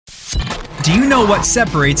Do you know what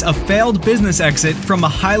separates a failed business exit from a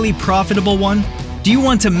highly profitable one? Do you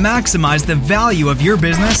want to maximize the value of your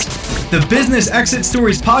business? The Business Exit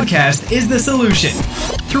Stories podcast is the solution.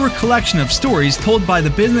 Through a collection of stories told by the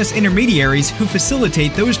business intermediaries who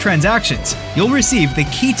facilitate those transactions, you'll receive the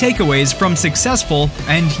key takeaways from successful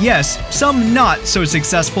and, yes, some not so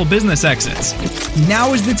successful business exits.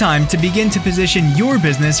 Now is the time to begin to position your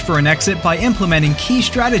business for an exit by implementing key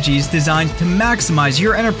strategies designed to maximize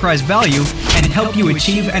your enterprise value and help you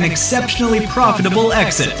achieve an exceptionally profitable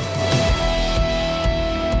exit.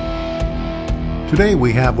 Today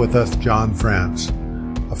we have with us John France,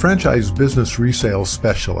 a franchise business resale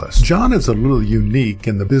specialist. John is a little unique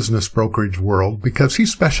in the business brokerage world because he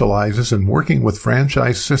specializes in working with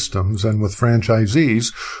franchise systems and with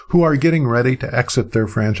franchisees who are getting ready to exit their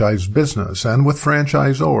franchise business and with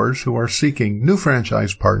franchisors who are seeking new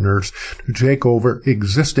franchise partners to take over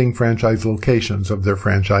existing franchise locations of their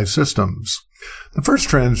franchise systems. The first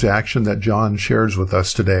transaction that John shares with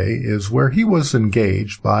us today is where he was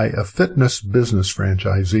engaged by a fitness business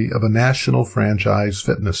franchisee of a national franchise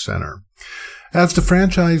fitness center. As the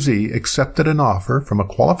franchisee accepted an offer from a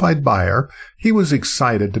qualified buyer, he was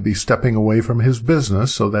excited to be stepping away from his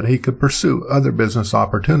business so that he could pursue other business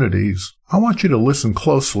opportunities. I want you to listen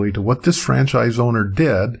closely to what this franchise owner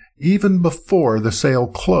did even before the sale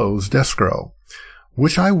closed escrow,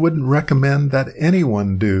 which I wouldn't recommend that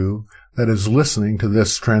anyone do that is listening to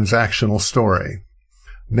this transactional story.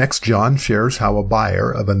 Next, John shares how a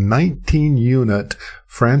buyer of a 19-unit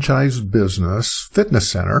franchise business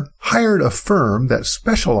fitness center hired a firm that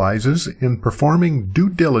specializes in performing due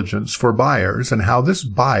diligence for buyers and how this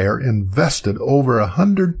buyer invested over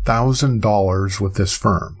 $100,000 with this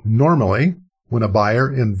firm. Normally, when a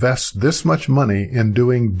buyer invests this much money in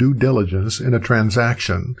doing due diligence in a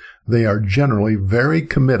transaction, they are generally very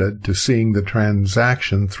committed to seeing the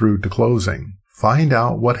transaction through to closing. Find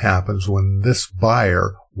out what happens when this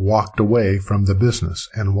buyer walked away from the business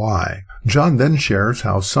and why. John then shares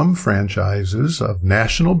how some franchises of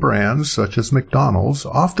national brands such as McDonald's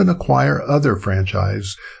often acquire other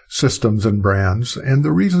franchise systems and brands and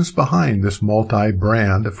the reasons behind this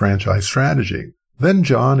multi-brand franchise strategy. Then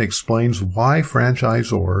John explains why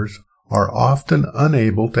franchisors are often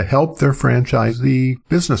unable to help their franchisee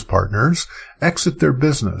business partners exit their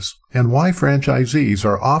business, and why franchisees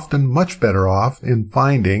are often much better off in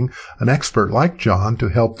finding an expert like John to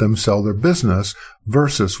help them sell their business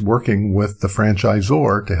versus working with the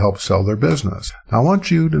franchisor to help sell their business. Now, I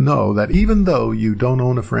want you to know that even though you don't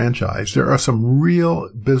own a franchise, there are some real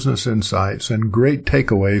business insights and great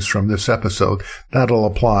takeaways from this episode that'll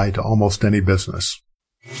apply to almost any business.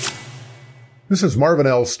 This is Marvin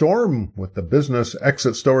L. Storm with the Business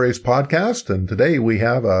Exit Stories podcast, and today we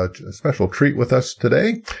have a special treat with us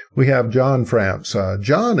today. We have John France.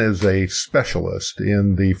 John is a specialist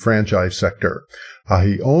in the franchise sector.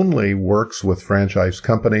 He only works with franchise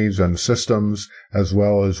companies and systems as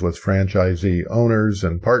well as with franchisee owners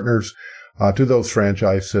and partners to those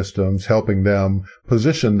franchise systems, helping them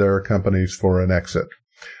position their companies for an exit.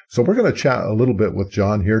 So we're going to chat a little bit with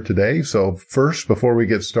John here today. So first, before we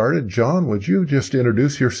get started, John, would you just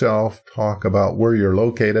introduce yourself, talk about where you're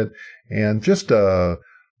located, and just a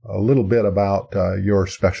little bit about your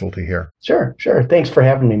specialty here? Sure. Thanks for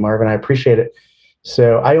having me, Marvin. I appreciate it.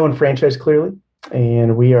 So I own Franchise Clearly,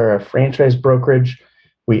 and we are a franchise brokerage.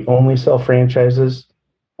 We only sell franchises.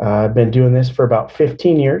 I've been doing this for about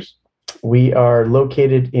 15 years. We are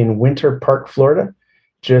located in Winter Park, Florida,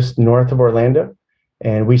 just north of Orlando.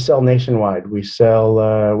 And we sell nationwide. We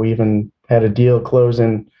even had a deal close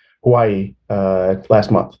in Hawaii last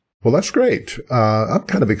month. Well, that's great. I'm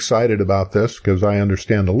kind of excited about this because I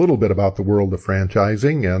understand a little bit about the world of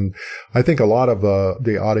franchising. And I think a lot of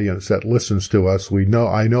the audience that listens to us,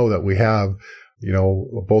 I know that we have,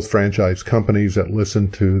 both franchise companies that listen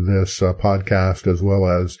to this podcast as well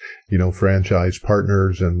as, franchise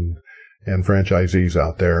partners and franchisees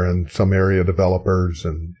out there and some area developers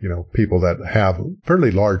and, people that have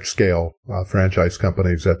fairly large scale franchise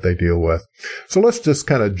companies that they deal with. So let's just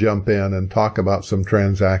kind of jump in and talk about some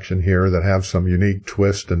transaction here that have some unique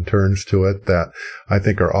twists and turns to it that I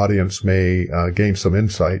think our audience may gain some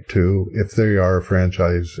insight to if they are a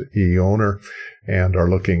franchisee owner and are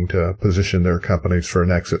looking to position their companies for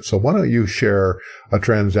an exit. So why don't you share a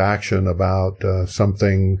transaction about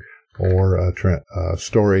something or a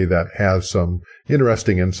story that has some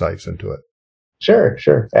interesting insights into it?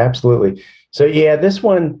 Sure. Absolutely. So this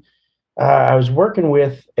one, I was working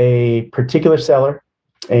with a particular seller,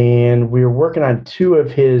 and we were working on two of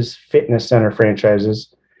his fitness center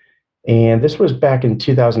franchises. And this was back in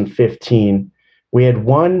 2015. We had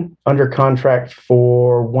one under contract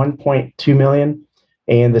for 1.2 million,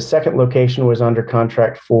 and the second location was under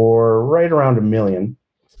contract for right around $1 million.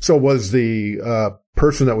 So was the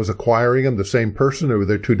person that was acquiring them the same person, or were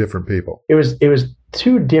there two different people? It was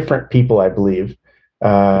two different people, I believe,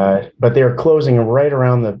 but they were closing right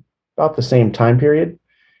around about the same time period.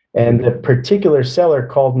 And the particular seller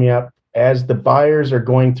called me up as the buyers are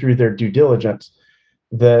going through their due diligence.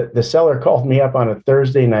 The seller called me up on a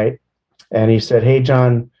Thursday night, and he said, "Hey,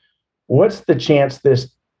 John, what's the chance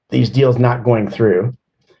these deals not going through?"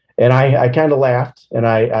 And I kind of laughed, and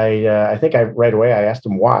I think right away I asked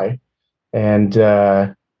him why, and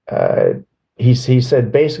he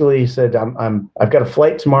said I've got a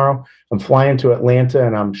flight tomorrow. I'm flying to Atlanta,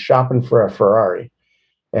 and I'm shopping for a Ferrari.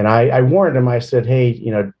 And I warned him. I said, "Hey,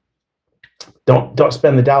 don't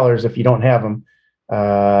spend the dollars if you don't have them.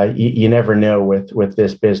 You never know with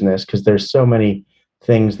this business, because there's so many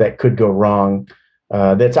things that could go wrong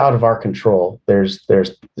that's out of our control. There's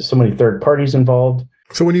so many third parties involved."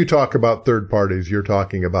 So when you talk about third parties, you're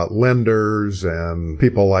talking about lenders and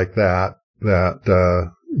people like that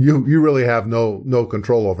you really have no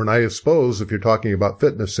control over. And I suppose if you're talking about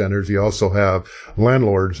fitness centers, you also have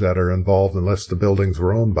landlords that are involved unless the buildings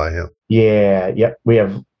were owned by him. Yeah, yep. We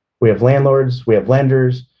have landlords, we have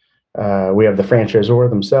lenders, we have the franchisor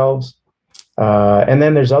themselves, and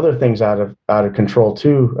then there's other things out of control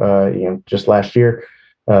too. Just last year,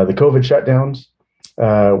 the COVID shutdowns.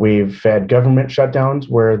 We've had government shutdowns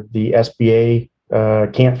where the SBA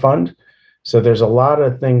can't fund. So there's a lot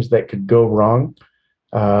of things that could go wrong.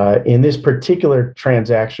 In this particular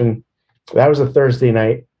transaction, that was a Thursday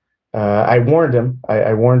night. I warned him.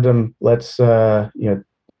 I warned him, let's,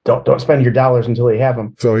 don't spend your dollars until you have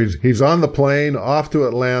them. So he's on the plane off to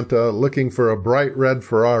Atlanta looking for a bright red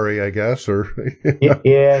Ferrari, I guess, or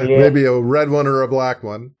yeah, maybe a red one or a black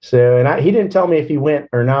one. So, and he didn't tell me if he went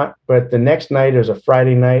or not, but the next night, it was a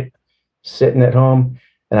Friday night, sitting at home,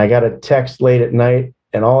 and I got a text late at night,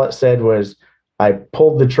 and all it said was, "I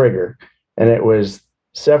pulled the trigger," and it was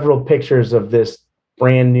several pictures of this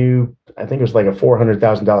brand new, I think it was like a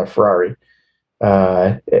 $400,000 Ferrari.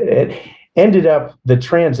 The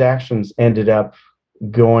transactions ended up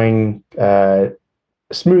going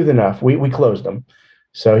smooth enough. We closed them.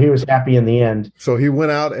 So he was happy in the end. So he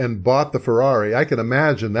went out and bought the Ferrari. I can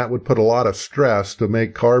imagine that would put a lot of stress to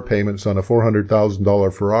make car payments on a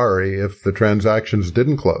 $400,000 Ferrari if the transactions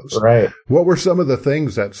didn't close. Right. What were some of the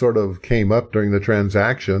things that sort of came up during the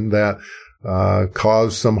transaction that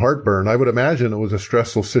caused some heartburn? I would imagine it was a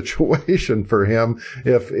stressful situation for him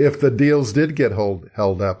if the deals did get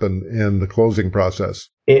held up in the closing process.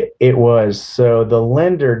 It was. So the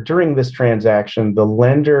lender, during this transaction, they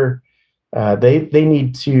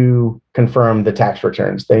need to confirm the tax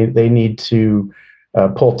returns. They need to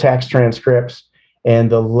pull tax transcripts, and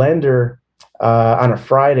the lender on a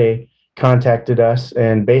Friday contacted us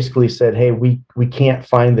and basically said, "Hey, we can't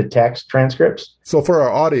find the tax transcripts." So for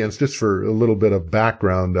our audience, just for a little bit of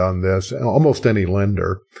background on this, almost any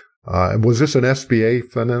lender, was this an SBA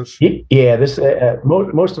finance? Yeah, this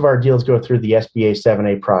most of our deals go through the SBA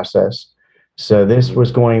 7A process. So this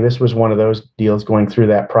was one of those deals going through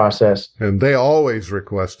that process. And they always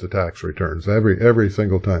request the tax returns every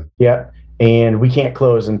single time. Yeah. And we can't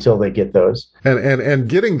close until they get those. And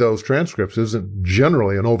getting those transcripts isn't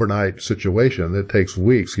generally an overnight situation. It takes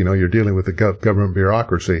weeks. You're dealing with the government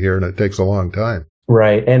bureaucracy here, and it takes a long time.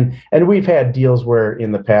 Right. And we've had deals where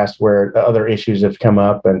in the past where other issues have come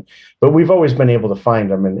up, but we've always been able to find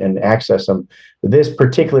them and access them. This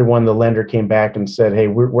particular one, the lender came back and said, "Hey,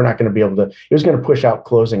 we're not going to be able to," it was going to push out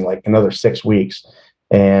closing like another 6 weeks.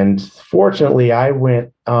 And fortunately, I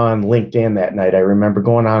went on LinkedIn that night. I remember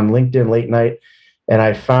going on LinkedIn late night, and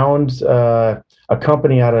I found a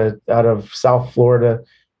company out of South Florida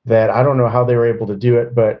that I don't know how they were able to do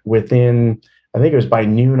it, but within, I think it was by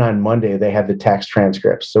noon on Monday, they had the tax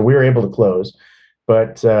transcripts. So we were able to close.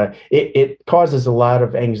 But it causes a lot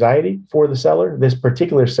of anxiety for the seller. This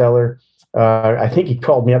particular seller, I think he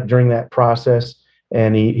called me up during that process,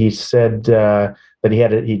 and he said that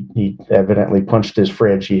he evidently punched his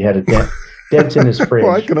fridge. He had a dent in his fridge.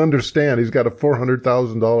 Well, I can understand. He's got a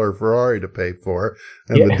 $400,000 Ferrari to pay for,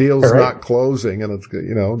 and the deal's not closing. And it's,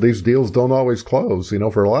 these deals don't always close,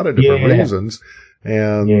 for a lot of different reasons.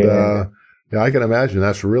 And, I can imagine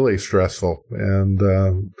that's really stressful.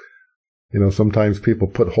 And, sometimes people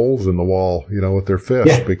put holes in the wall, with their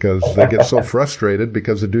fists because they get so frustrated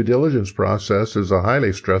because the due diligence process is a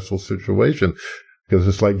highly stressful situation. Because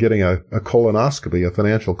it's like getting a colonoscopy, a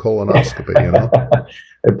financial colonoscopy,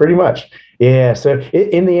 Pretty much. Yeah. So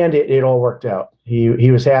in the end, it all worked out. He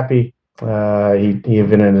was happy. He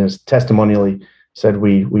even in his testimonial, he said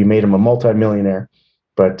we made him a multimillionaire.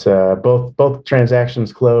 But both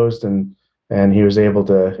transactions closed, and he was able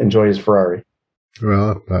to enjoy his Ferrari.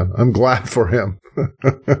 Well, I'm glad for him.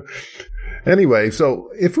 Anyway, so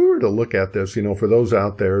if we were to look at this, for those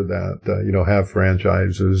out there that, have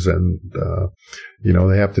franchises and,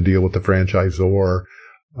 they have to deal with the franchisor,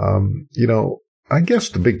 I guess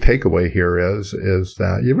the big takeaway here is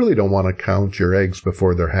that you really don't want to count your eggs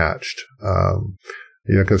before they're hatched.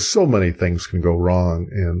 Because so many things can go wrong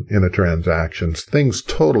in a transaction, things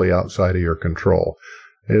totally outside of your control.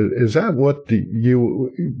 Is that what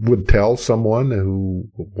you would tell someone who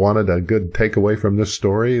wanted a good takeaway from this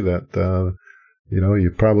story, that,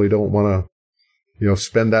 you probably don't want to,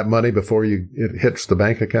 spend that money before it hits the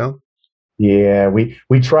bank account? Yeah,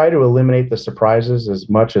 we try to eliminate the surprises as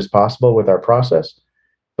much as possible with our process,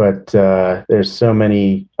 but there's so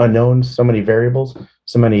many unknowns, so many variables,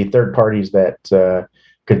 so many third parties that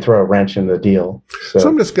could throw a wrench in the deal. So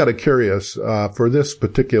I'm just kind of curious, for this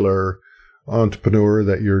particular entrepreneur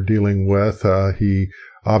that you're dealing with, he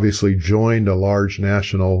obviously joined a large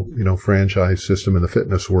national, franchise system in the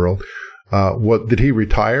fitness world. What did he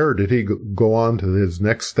retire? Or did he go on to his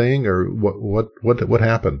next thing, or what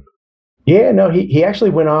happened? Yeah, no, he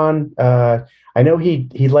actually went on. I know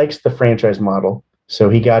he likes the franchise model, so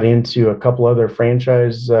he got into a couple other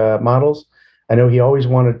franchise models. I know he always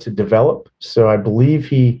wanted to develop, so I believe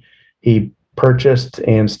he purchased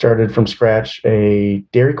and started from scratch a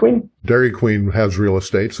Dairy Queen. Dairy Queen has real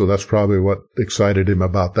estate, so that's probably what excited him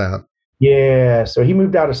about that. Yeah, so he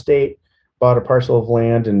moved out of state, bought a parcel of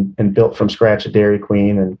land, and built from scratch a Dairy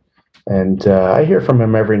Queen, and I hear from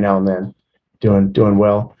him every now and then, doing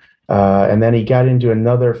well. And then he got into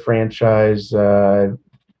another franchise,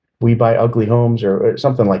 We Buy Ugly Homes or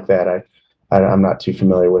something like that. I'm not too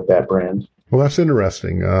familiar with that brand. Well, that's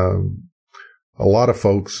interesting. A lot of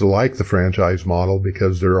folks like the franchise model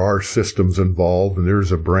because there are systems involved and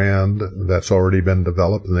there's a brand that's already been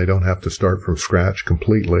developed and they don't have to start from scratch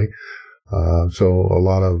completely. So a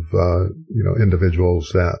lot of, individuals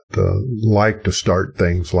that like to start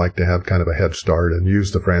things, like to have kind of a head start and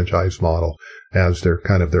use the franchise model as their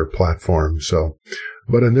kind of their platform. So,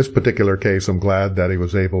 but in this particular case, I'm glad that he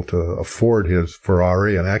was able to afford his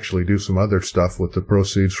Ferrari and actually do some other stuff with the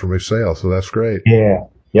proceeds from his sale. So that's great. Yeah.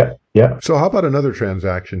 Yep. So how about another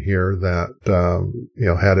transaction here that,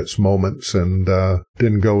 had its moments and,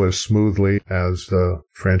 didn't go as smoothly as the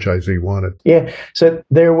franchisee wanted? Yeah. So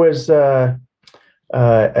there was,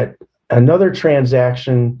 another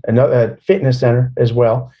transaction, another fitness center as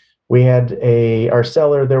well. We had our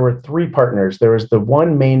seller, there were three partners. There was the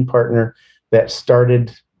one main partner that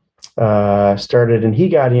started, and he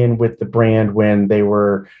got in with the brand when they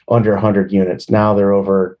were under 100 units. Now they're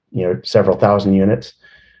over, several thousand units.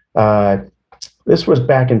 This was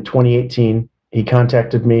back in 2018. He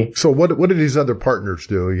contacted me. So what did these other partners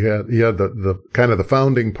do? He had the kind of the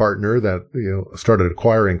founding partner that, started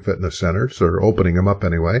acquiring fitness centers or opening them up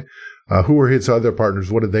anyway. Who were his other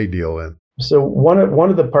partners? What did they deal in? So one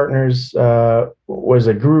of the partners was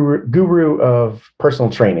a guru of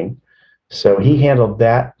personal training. So he handled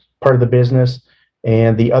that part of the business,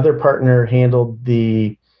 and the other partner handled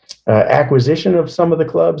the acquisition of some of the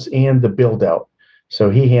clubs and the build out. So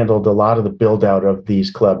he handled a lot of the build out of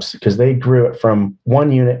these clubs because they grew it from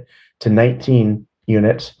 1 unit to 19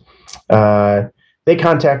 units. They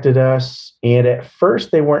contacted us, and at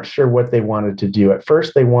first they weren't sure what they wanted to do. At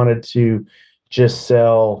first they wanted to just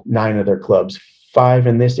sell 9 of their clubs, 5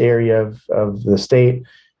 in this area of the state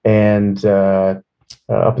and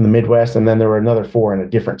up in the Midwest, and then there were another 4 in a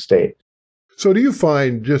different state. So do you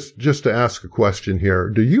find, just to ask a question here,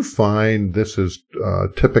 do you find this is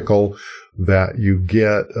typical that you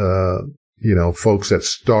get, folks that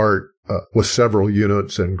start with several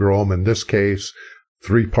units and grow them? In this case,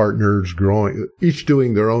 3 partners growing, each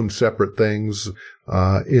doing their own separate things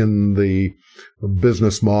in the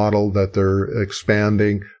business model that they're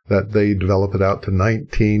expanding, that they develop it out to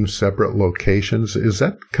 19 separate locations. Is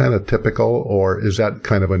that kind of typical, or is that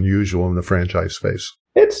kind of unusual in the franchise space?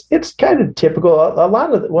 It's kind of typical. A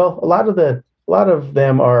lot of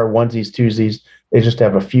them are onesies, twosies. They just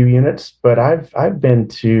have a few units. But I've been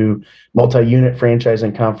to multi-unit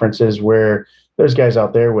franchising conferences where there's guys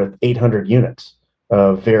out there with 800 units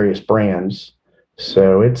of various brands.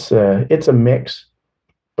 So it's a mix,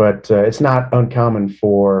 but it's not uncommon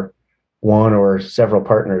for one or several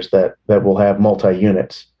partners that will have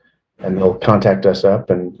multi-units, and they'll contact us up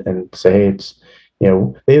and say, hey, it's,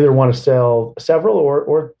 they either want to sell several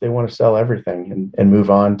or they want to sell everything and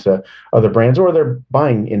move on to other brands, or they're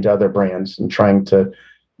buying into other brands and trying to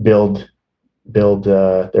build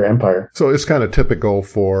their empire. So it's kind of typical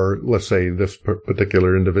for, let's say, this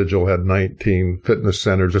particular individual had 19 fitness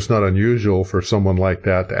centers. It's not unusual for someone like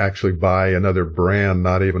that to actually buy another brand,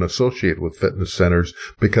 not even associated with fitness centers,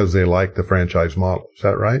 because they like the franchise model. Is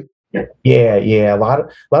that right? Yeah. A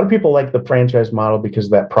lot of people like the franchise model because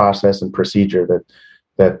of that process and procedure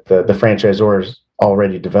that the franchisors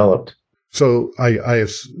already developed. So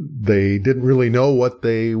they didn't really know what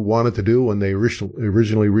they wanted to do when they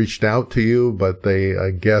originally reached out to you, but they,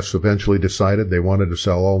 I guess, eventually decided they wanted to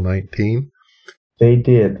sell all 19. They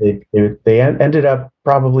did. They ended up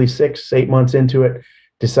probably 6-8 months into it,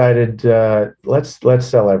 decided let's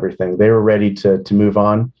sell everything. They were ready to move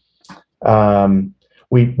on.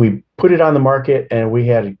 We put it on the market and we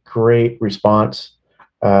had a great response.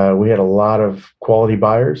 We had a lot of quality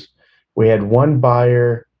buyers. We had one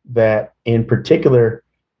buyer that in particular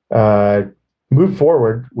moved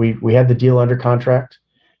forward. We had the deal under contract,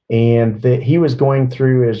 and he was going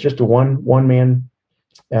through as just a one man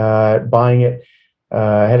buying it.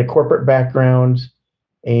 Had a corporate background,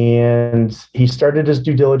 and he started his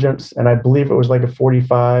due diligence, and I believe it was like a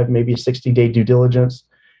 45, maybe a 60-day due diligence.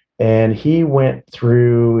 And he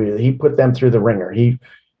put them through the ringer.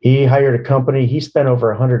 He hired a company. He spent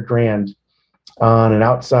over $100,000 on an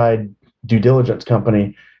outside due diligence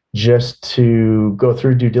company just to go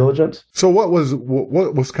through due diligence. So what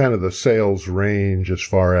was kind of the sales range as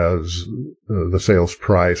far as the sales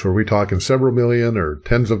price? Were we talking several million or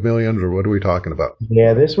tens of millions, or what are we talking about?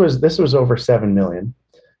 Yeah, this was over $7 million,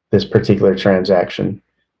 this particular transaction.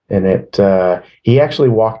 And he actually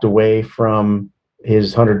walked away from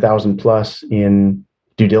his 100,000 plus in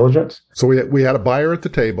due diligence. So we had a buyer at the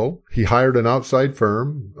table. He hired an outside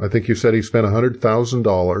firm. I think you said he spent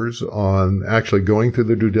 $100,000 on actually going through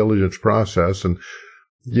the due diligence process, and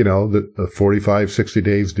the 45, 60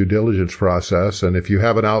 days due diligence process. And if you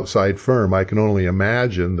have an outside firm, I can only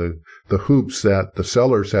imagine the hoops that the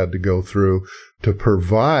sellers had to go through to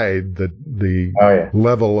provide the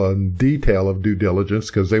level and detail of due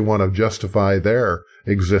diligence, because they want to justify their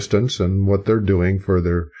existence and what they're doing for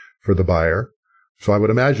the buyer. So I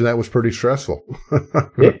would imagine that was pretty stressful.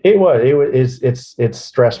 It's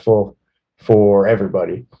stressful for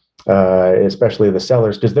everybody, especially the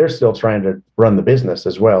sellers, because they're still trying to run the business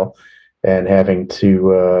as well, and having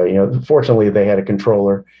to, fortunately they had a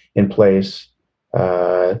controller in place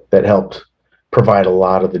that helped provide a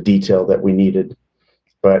lot of the detail that we needed.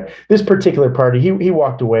 But this particular party, he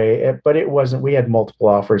walked away, but it wasn't. We had multiple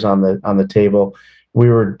offers on the table. We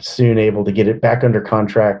were soon able to get it back under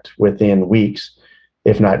contract within weeks,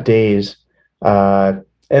 if not days. And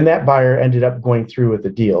that buyer ended up going through with the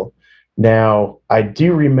deal. Now, I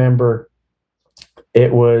do remember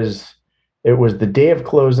it was the day of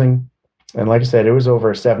closing. And like I said, it was over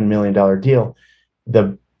a $7 million deal.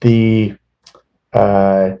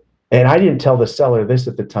 And I didn't tell the seller this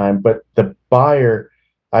at the time, but the buyer,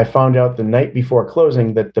 I found out the night before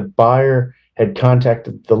closing that the buyer had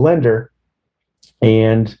contacted the lender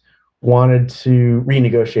and wanted to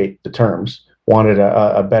renegotiate the terms, wanted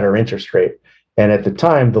a better interest rate. And at the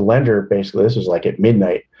time, the lender, basically, this was like at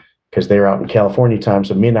midnight, because they were out in California time,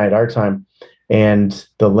 so midnight our time. And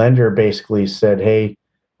the lender basically said, hey,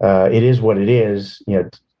 it is what it is,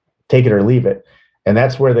 take it or leave it. And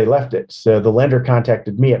that's where they left it. So the lender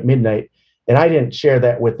contacted me at midnight, and I didn't share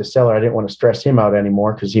that with the seller. I didn't want to stress him out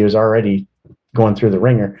anymore because he was already going through the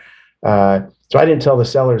ringer. So I didn't tell the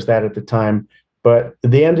sellers that at the time. But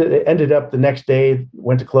it ended up the next day,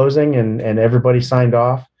 went to closing, and everybody signed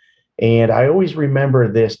off. And I always remember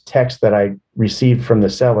this text that I received from the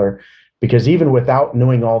seller, because even without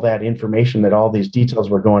knowing all that information, that all these details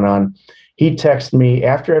were going on, he texted me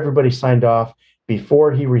after everybody signed off,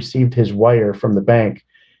 before he received his wire from the bank.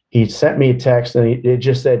 He sent me a text, and it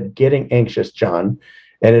just said, "Getting anxious, John."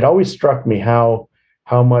 And it always struck me how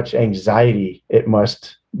much anxiety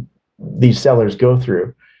these sellers go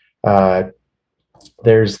through. I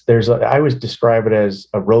always describe it as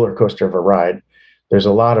a roller coaster of a ride. There's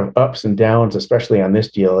a lot of ups and downs, especially on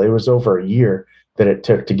this deal. It was over a year that it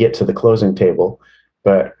took to get to the closing table,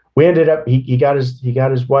 but we ended up, he got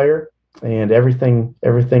his wire, and everything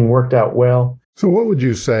worked out well. So what would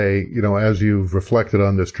you say, as you've reflected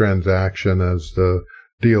on this transaction, as the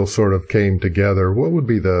deal sort of came together, what would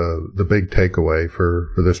be the big takeaway for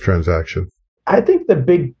this transaction? I think the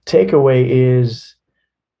big takeaway is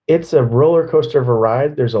it's a roller coaster of a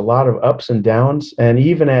ride. There's a lot of ups and downs. And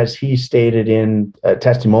even as he stated in a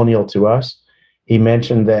testimonial to us, he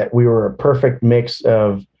mentioned that we were a perfect mix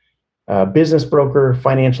of business broker,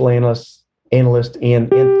 financial analyst, and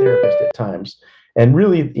therapist at times. And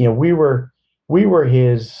really, we were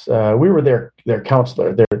their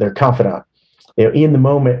counselor, their confidant. in the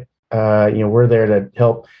moment, we're there to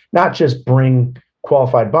help not just bring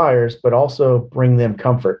qualified buyers, but also bring them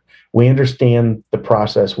comfort. We understand the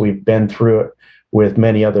process. We've been through it with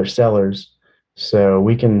many other sellers, so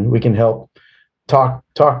we can help talk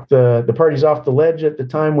the parties off the ledge at the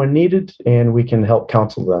time when needed, and we can help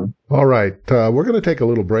counsel them. All right. We're going to take a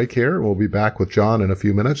little break here. We'll be back with John in a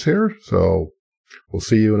few minutes here, so we'll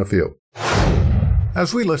see you in a few.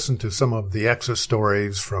 As we listen to some of the exit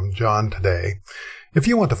stories from John today, if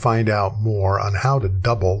you want to find out more on how to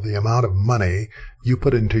double the amount of money you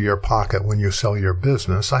put into your pocket when you sell your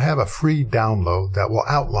business, I have a free download that will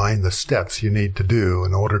outline the steps you need to do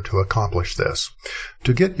in order to accomplish this.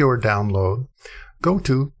 To get your download, go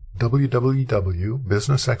to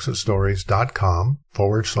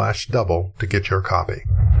www.businessexitstories.com/double to get your copy.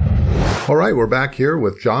 All right, we're back here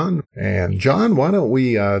with John. And John, why don't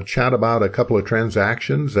we chat about a couple of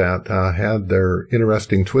transactions that had their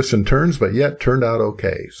interesting twists and turns, but yet turned out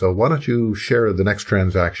okay. So why don't you share the next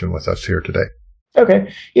transaction with us here today?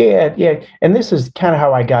 Okay. Yeah. And this is kind of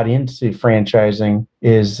how I got into franchising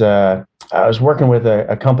is I was working with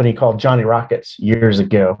a company called Johnny Rockets years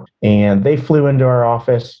ago, and they flew into our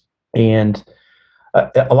office, and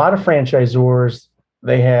a lot of franchisors,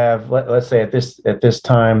 they have, let's say at this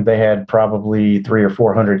time, they had probably 300 or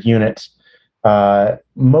 400 units.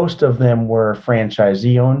 Most of them were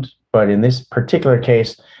franchisee owned, but in this particular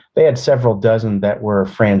case, they had several dozen that were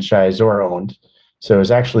franchisor owned. So it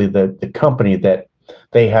was actually the company that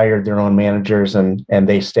they hired their own managers and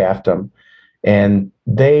they staffed them. And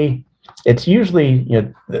it's usually,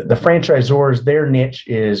 the franchisors, their niche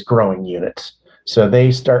is growing units. So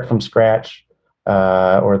they start from scratch,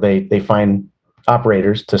 or they find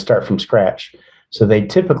operators to start from scratch. So they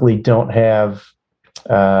typically don't have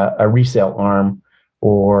a resale arm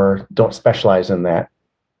or don't specialize in that.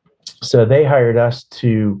 So they hired us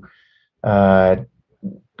to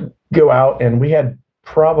go out, and we had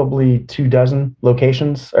probably 24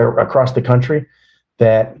 locations across the country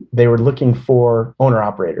that they were looking for owner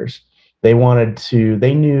operators. They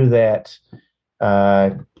knew that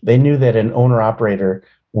an owner operator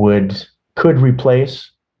could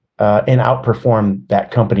replace and outperform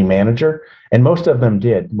that company manager. And most of them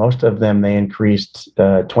did. Most of them, they increased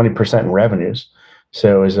 20% in revenues.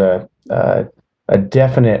 So it was a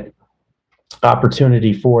definite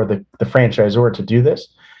opportunity for the franchisor to do this.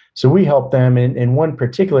 So we helped them in one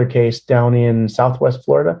particular case down in Southwest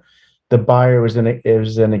Florida. The buyer was it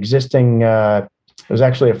was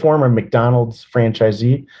actually a former McDonald's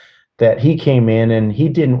franchisee that he came in, and he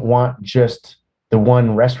didn't want just the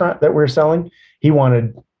one restaurant that we're selling. He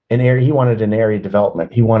wanted an area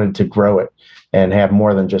development. He wanted to grow it and have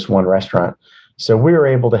more than just one restaurant. So we were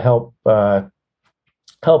able to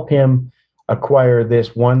help him acquire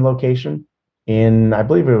this one location in, I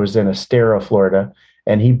believe it was in Estero, Florida,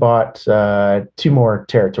 and he bought 2 more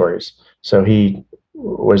territories. So he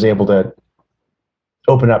was able to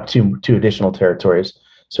open up two additional territories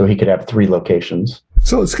so he could have 3 locations.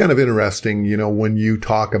 So it's kind of interesting, when you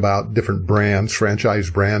talk about different brands, franchise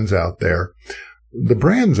brands out there, the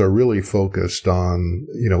brands are really focused on,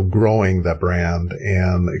 growing the brand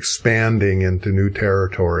and expanding into new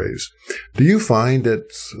territories. Do you find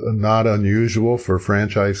it's not unusual for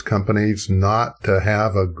franchise companies not to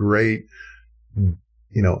have a great,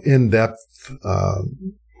 in-depth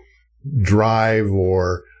drive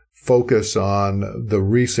or focus on the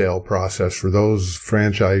resale process for those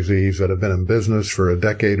franchisees that have been in business for a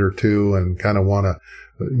decade or two and kind of want to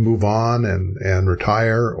move on and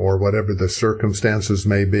retire, or whatever the circumstances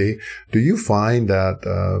may be? Do you find that,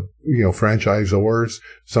 franchisors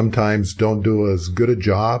sometimes don't do as good a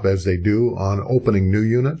job as they do on opening new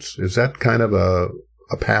units? Is that kind of a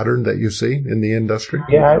pattern that you see in the industry?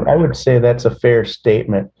 Yeah, I would say that's a fair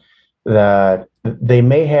statement. That they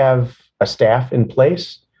may have a staff in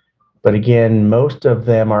place, but again, most of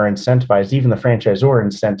them are incentivized, even the franchisor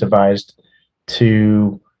incentivized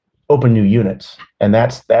to open new units. And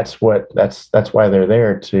that's why they're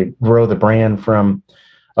there, to grow the brand from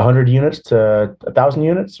 100 units to 1,000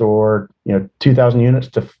 units, or 2,000 units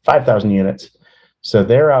to 5,000 units. So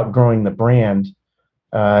they're outgrowing the brand.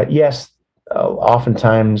 Yes,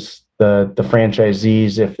 oftentimes the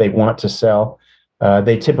franchisees, if they want to sell,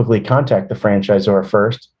 they typically contact the franchisor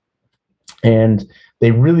first, and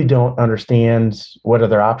they really don't understand what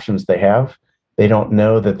other options they have. They don't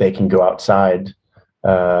know that they can go outside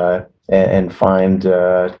and find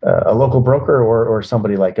a local broker or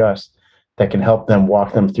somebody like us that can help them,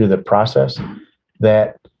 walk them through the process,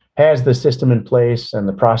 that has the system in place and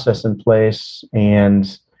the process in place,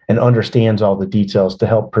 and understands all the details to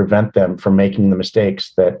help prevent them from making the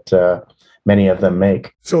mistakes that many of them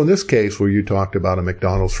make. So in this case where you talked about a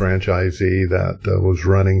McDonald's franchisee that was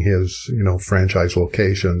running his, franchise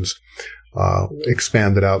locations,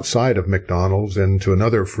 expanded outside of McDonald's into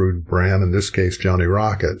another food brand, in this case, Johnny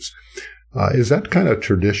Rockets. Is that kind of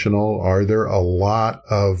traditional? Are there a lot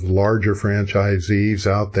of larger franchisees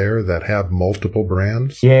out there that have multiple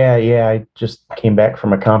brands? Yeah. I just came back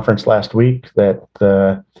from a conference last week that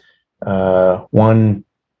the one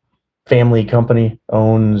family company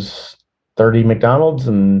owns 30 McDonald's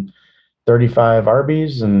and 35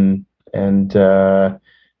 Arby's and 100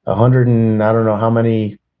 and I don't know how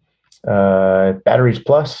many Batteries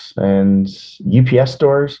Plus and UPS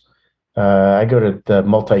stores. I go to the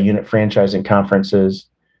multi-unit franchising conferences,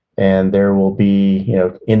 and there will be,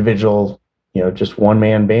 individual, just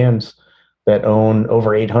one-man bands that own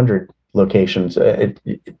over 800 locations,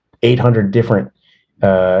 800 different,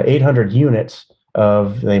 800 units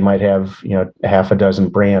they might have, half a dozen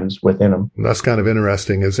brands within them. That's kind of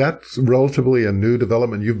interesting. Is that relatively a new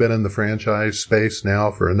development? You've been in the franchise space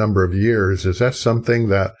now for a number of years. Is that something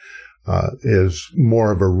that is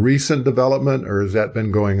more of a recent development, or has that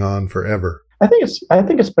been going on forever? I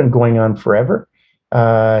think it's been going on forever.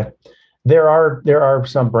 There are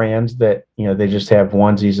some brands that they just have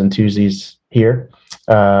onesies and twosies here,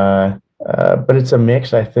 but it's a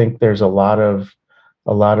mix. I think there's a lot of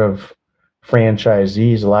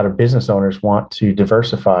franchisees, a lot of business owners want to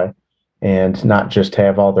diversify and not just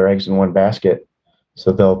have all their eggs in one basket.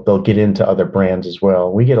 So they'll get into other brands as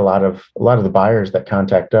well. We get a lot of the buyers that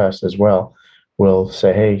contact us as well will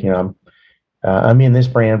say, hey, I'm in this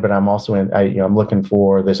brand, but I'm also I'm looking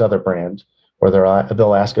for this other brand, or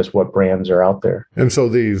they'll ask us what brands are out there. And so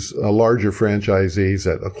these larger franchisees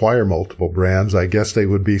that acquire multiple brands, I guess they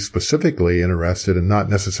would be specifically interested in not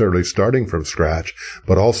necessarily starting from scratch,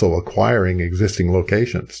 but also acquiring existing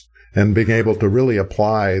locations and being able to really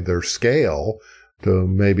apply their scale to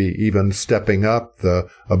maybe even stepping up the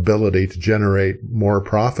ability to generate more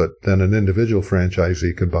profit than an individual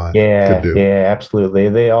franchisee could do. Yeah, absolutely.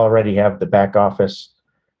 They already have the back office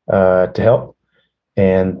to help,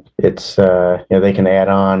 and it's they can add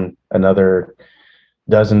on another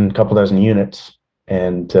couple dozen units,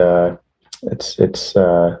 and the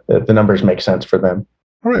numbers make sense for them.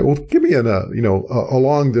 All right. Well, give me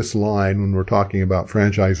along this line, when we're talking about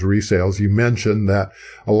franchise resales, you mentioned that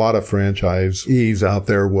a lot of franchisees out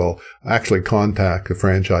there will actually contact a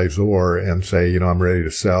franchisor and say, I'm ready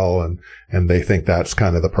to sell, and they think that's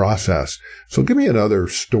kind of the process. So give me another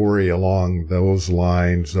story along those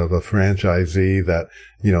lines of a franchisee that,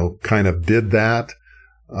 kind of did that.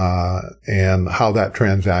 And how that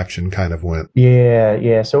transaction kind of went.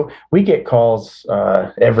 Yeah. So we get calls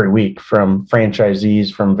every week from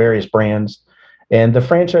franchisees from various brands, and the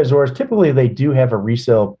franchisors typically they do have a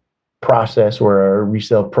resale process or a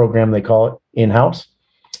resale program, they call it, in-house.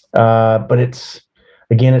 But it's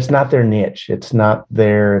not their niche. It's not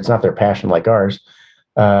their passion like ours.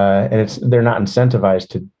 And they're not incentivized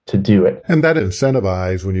to do it. And that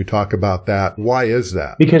incentivize, when you talk about that, why is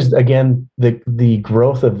that? Because again, the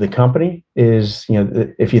growth of the company is,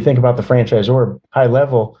 if you think about the franchisor high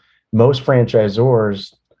level, most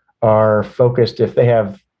franchisors are focused, if they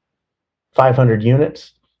have 500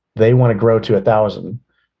 units, they want to grow to 1,000.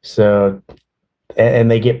 So,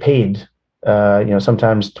 and they get paid,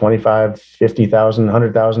 sometimes 25, 50,000,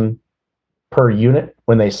 100,000 per unit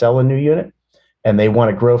when they sell a new unit. And they want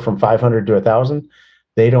to grow from 500 to 1,000,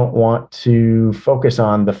 they don't want to focus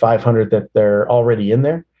on the 500 that they're already in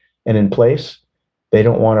there and in place. They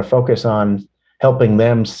don't want to focus on helping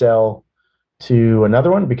them sell to another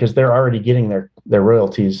one because they're already getting their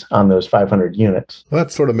royalties on those 500 units. Well,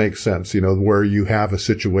 that sort of makes sense, where you have a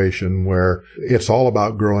situation where it's all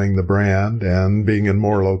about growing the brand and being in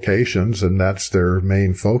more locations, and that's their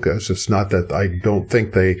main focus. It's not that I don't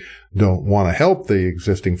think they don't want to help the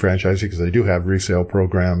existing franchisee, because they do have resale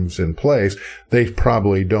programs in place. They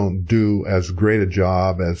probably don't do as great a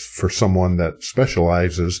job as for someone that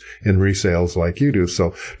specializes in resales like you do.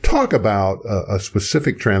 So talk about a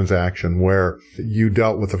specific transaction where you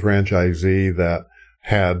dealt with a franchisee that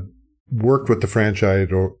had worked with the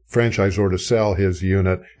franchisor to sell his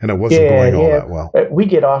unit, and it wasn't going all that well. We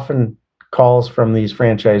get often calls from these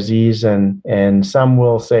franchisees, and some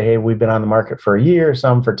will say, hey, we've been on the market for a year,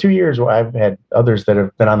 some for 2 years. Well, I've had others that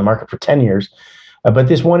have been on the market for 10 years. But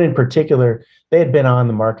this one in particular, they had been on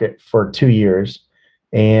the market for 2 years.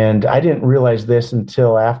 And I didn't realize this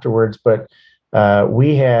until afterwards, but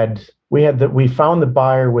we found the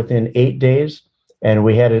buyer within 8 days, and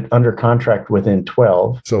we had it under contract within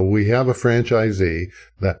 12. So we have a franchisee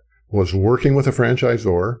that was working with a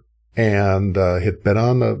franchisor, and had been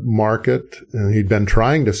on the market, and he'd been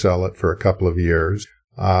trying to sell it for a couple of years.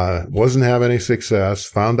 Wasn't having any success,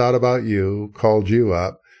 found out about you, called you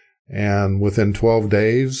up, and within 12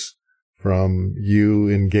 days from you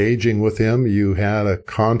engaging with him, you had a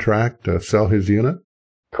contract to sell his unit?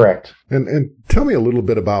 Correct. And tell me a little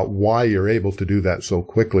bit about why you're able to do that so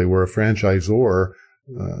quickly, where a franchisor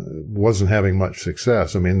wasn't having much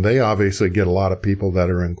success. I mean, they obviously get a lot of people that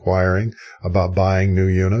are inquiring about buying new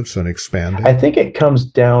units and expanding. I think it comes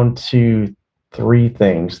down to three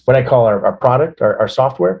things. What I call our product, our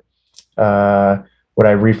software, what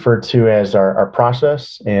I refer to as our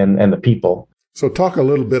process, and the people. So talk a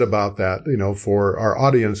little bit about that. For our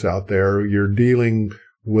audience out there, you're dealing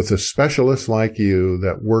with a specialist like you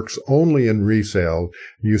that works only in resale.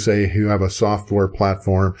 You say you have a software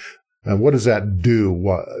platform. And what does that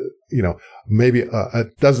do? Maybe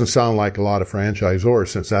it doesn't sound like a lot of franchisors,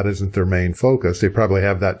 since that isn't their main focus. They probably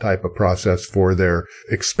have that type of process for their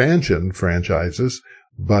expansion franchises,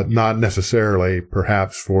 but not necessarily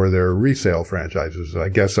perhaps for their resale franchises. I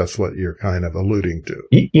guess that's what you're kind of alluding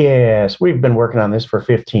to. Yes, we've been working on this for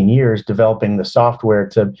 15 years, developing the software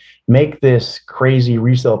to make this crazy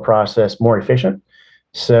resale process more efficient.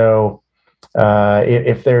 So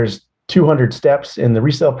if there's 200 steps in the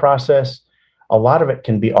resale process, a lot of it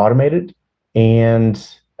can be automated, and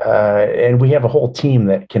we have a whole team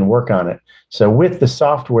that can work on it. So with the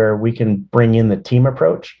software, we can bring in the team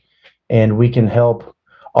approach, and we can help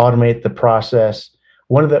automate the process.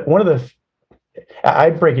 I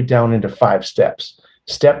break it down into 5 steps.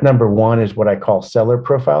 Step number 1 is what I call seller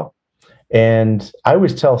profile. And I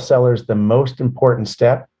always tell sellers the most important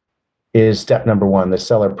step is step number 1, the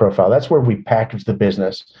seller profile. That's where we package the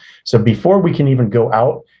business. So before we can even go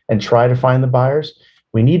out and try to find the buyers,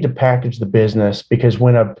 we need to package the business, because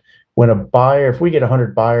when a buyer, if we get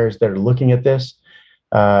 100 buyers that are looking at this,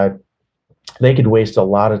 they could waste a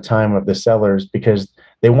lot of time of the sellers, because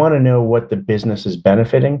they want to know what the business is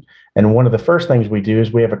benefiting. And one of the first things we do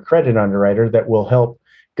is we have a credit underwriter that will help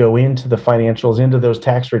go into the financials, into those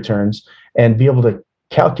tax returns, and be able to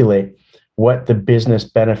calculate what the business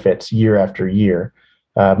benefits year after year.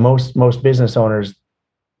 Most business owners,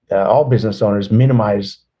 all business owners,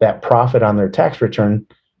 minimize that profit on their tax return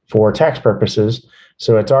for tax purposes.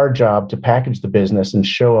 So it's our job to package the business and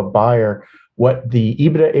show a buyer what the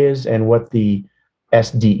EBITDA is and what the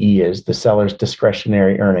SDE is, the seller's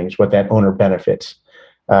discretionary earnings, what that owner benefits.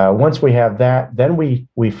 Once we have that, then we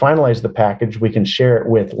finalize the package. We can share it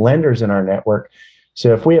with lenders in our network.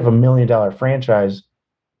 So if we have $1 million franchise,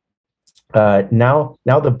 now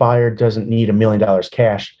the buyer doesn't need $1 million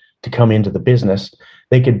cash to come into the business.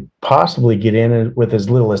 They could possibly get in with as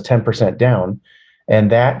little as 10% down,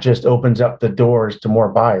 and that just opens up the doors to more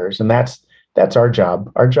buyers. And that's our job.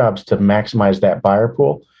 Our job is to maximize that buyer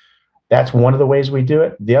pool. That's one of the ways we do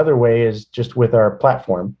it. The other way is just with our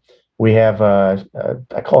platform. We have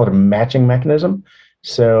I call it a matching mechanism.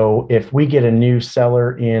 So if we get a new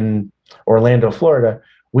seller in Orlando, Florida,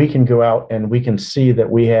 we can go out and we can see that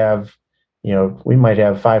we have, we might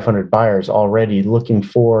have 500 buyers already looking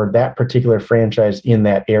for that particular franchise in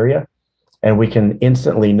that area. And we can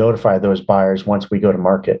instantly notify those buyers once we go to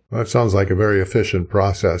market. Well, that sounds like a very efficient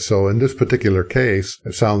process. So in this particular case,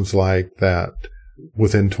 it sounds like that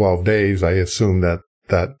within 12 days, I assume that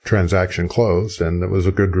transaction closed, and it was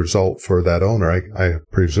a good result for that owner. I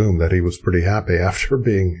presume that he was pretty happy after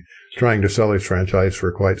trying to sell his franchise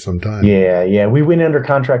for quite some time. Yeah. We went under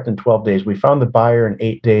contract in 12 days. We found the buyer in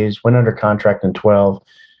 8 days, went under contract in 12,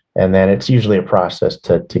 and then it's usually a process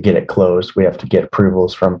to get it closed. We have to get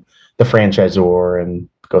approvals from the franchisor and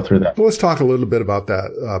go through that. Well, let's talk a little bit about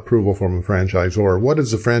that approval from a franchisor. What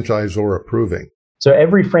is the franchisor approving? So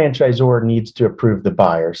every franchisor needs to approve the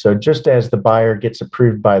buyer. So just as the buyer gets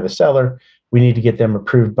approved by the seller, we need to get them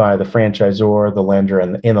approved by the franchisor, the lender,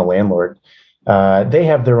 and the landlord. They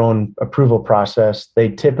have their own approval process. They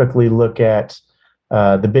typically look at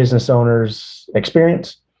the business owner's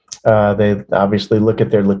experience. They obviously look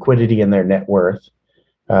at their liquidity and their net worth.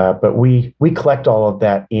 But we collect all of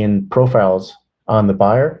that in profiles on the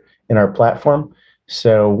buyer in our platform.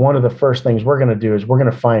 So one of the first things we're going to do is we're going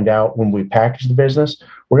to find out, when we package the business,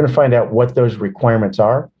 we're going to find out what those requirements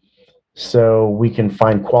are so we can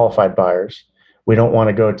find qualified buyers. We don't want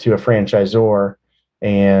to go to a franchisor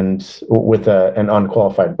and with an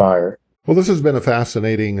unqualified buyer. Well, this has been a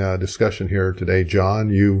fascinating discussion here today,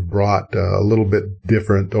 John. You've brought a little bit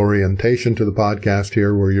different orientation to the podcast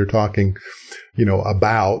here, where you're talking,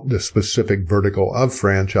 about the specific vertical of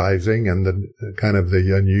franchising and the kind of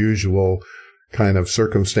the unusual kind of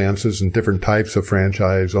circumstances and different types of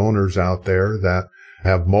franchise owners out there that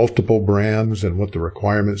have multiple brands and what the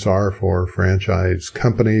requirements are for franchise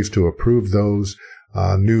companies to approve those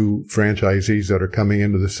new franchisees that are coming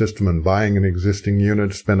into the system and buying an existing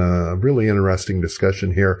unit. It's been a really interesting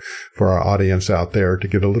discussion here for our audience out there to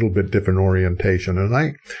get a little bit different orientation. And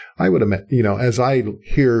I would admit, as I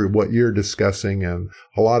hear what you're discussing and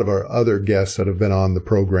a lot of our other guests that have been on the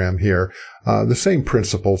program here, the same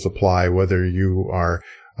principles apply whether you are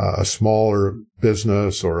a smaller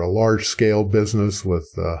business or a large-scale business with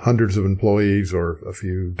hundreds of employees or a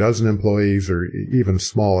few dozen employees or even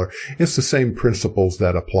smaller. It's the same principles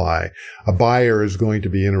that apply. A buyer is going to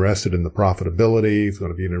be interested in the profitability. He's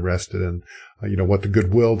going to be interested in what the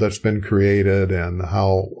goodwill that's been created and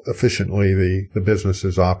how efficiently the business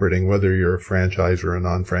is operating, whether you're a franchise or a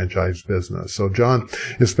non-franchise business. So, John,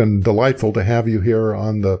 it's been delightful to have you here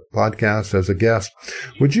on the podcast as a guest.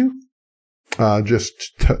 Would you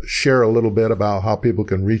share a little bit about how people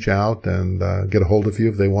can reach out and get a hold of you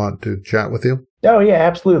if they want to chat with you? Oh, yeah,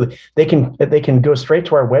 absolutely. They can go straight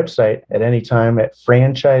to our website at any time at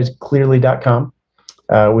franchiseclearly.com.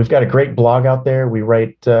 We've got a great blog out there. We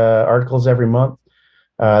write articles every month.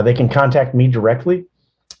 They can contact me directly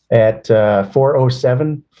at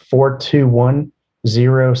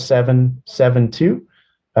 407-421-0772.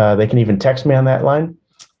 They can even text me on that line.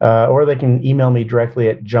 Or they can email me directly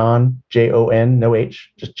at John, Jon, no H,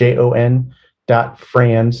 just Jon.Franz,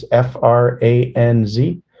 Franz,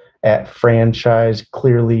 at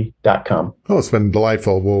franchiseclearly.com. Oh, it's been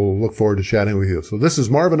delightful. We'll look forward to chatting with you. So this is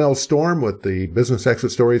Marvin L. Storm with the Business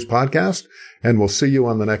Exit Stories podcast, and we'll see you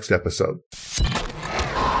on the next episode.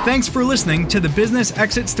 Thanks for listening to the Business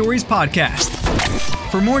Exit Stories podcast.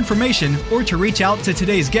 For more information or to reach out to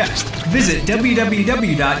today's guest, visit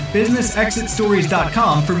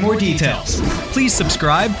www.businessexitstories.com for more details. Please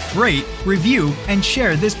subscribe, rate, review, and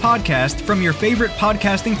share this podcast from your favorite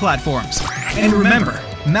podcasting platforms. And remember,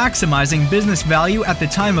 maximizing business value at the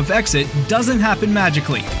time of exit doesn't happen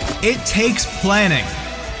magically. It takes planning.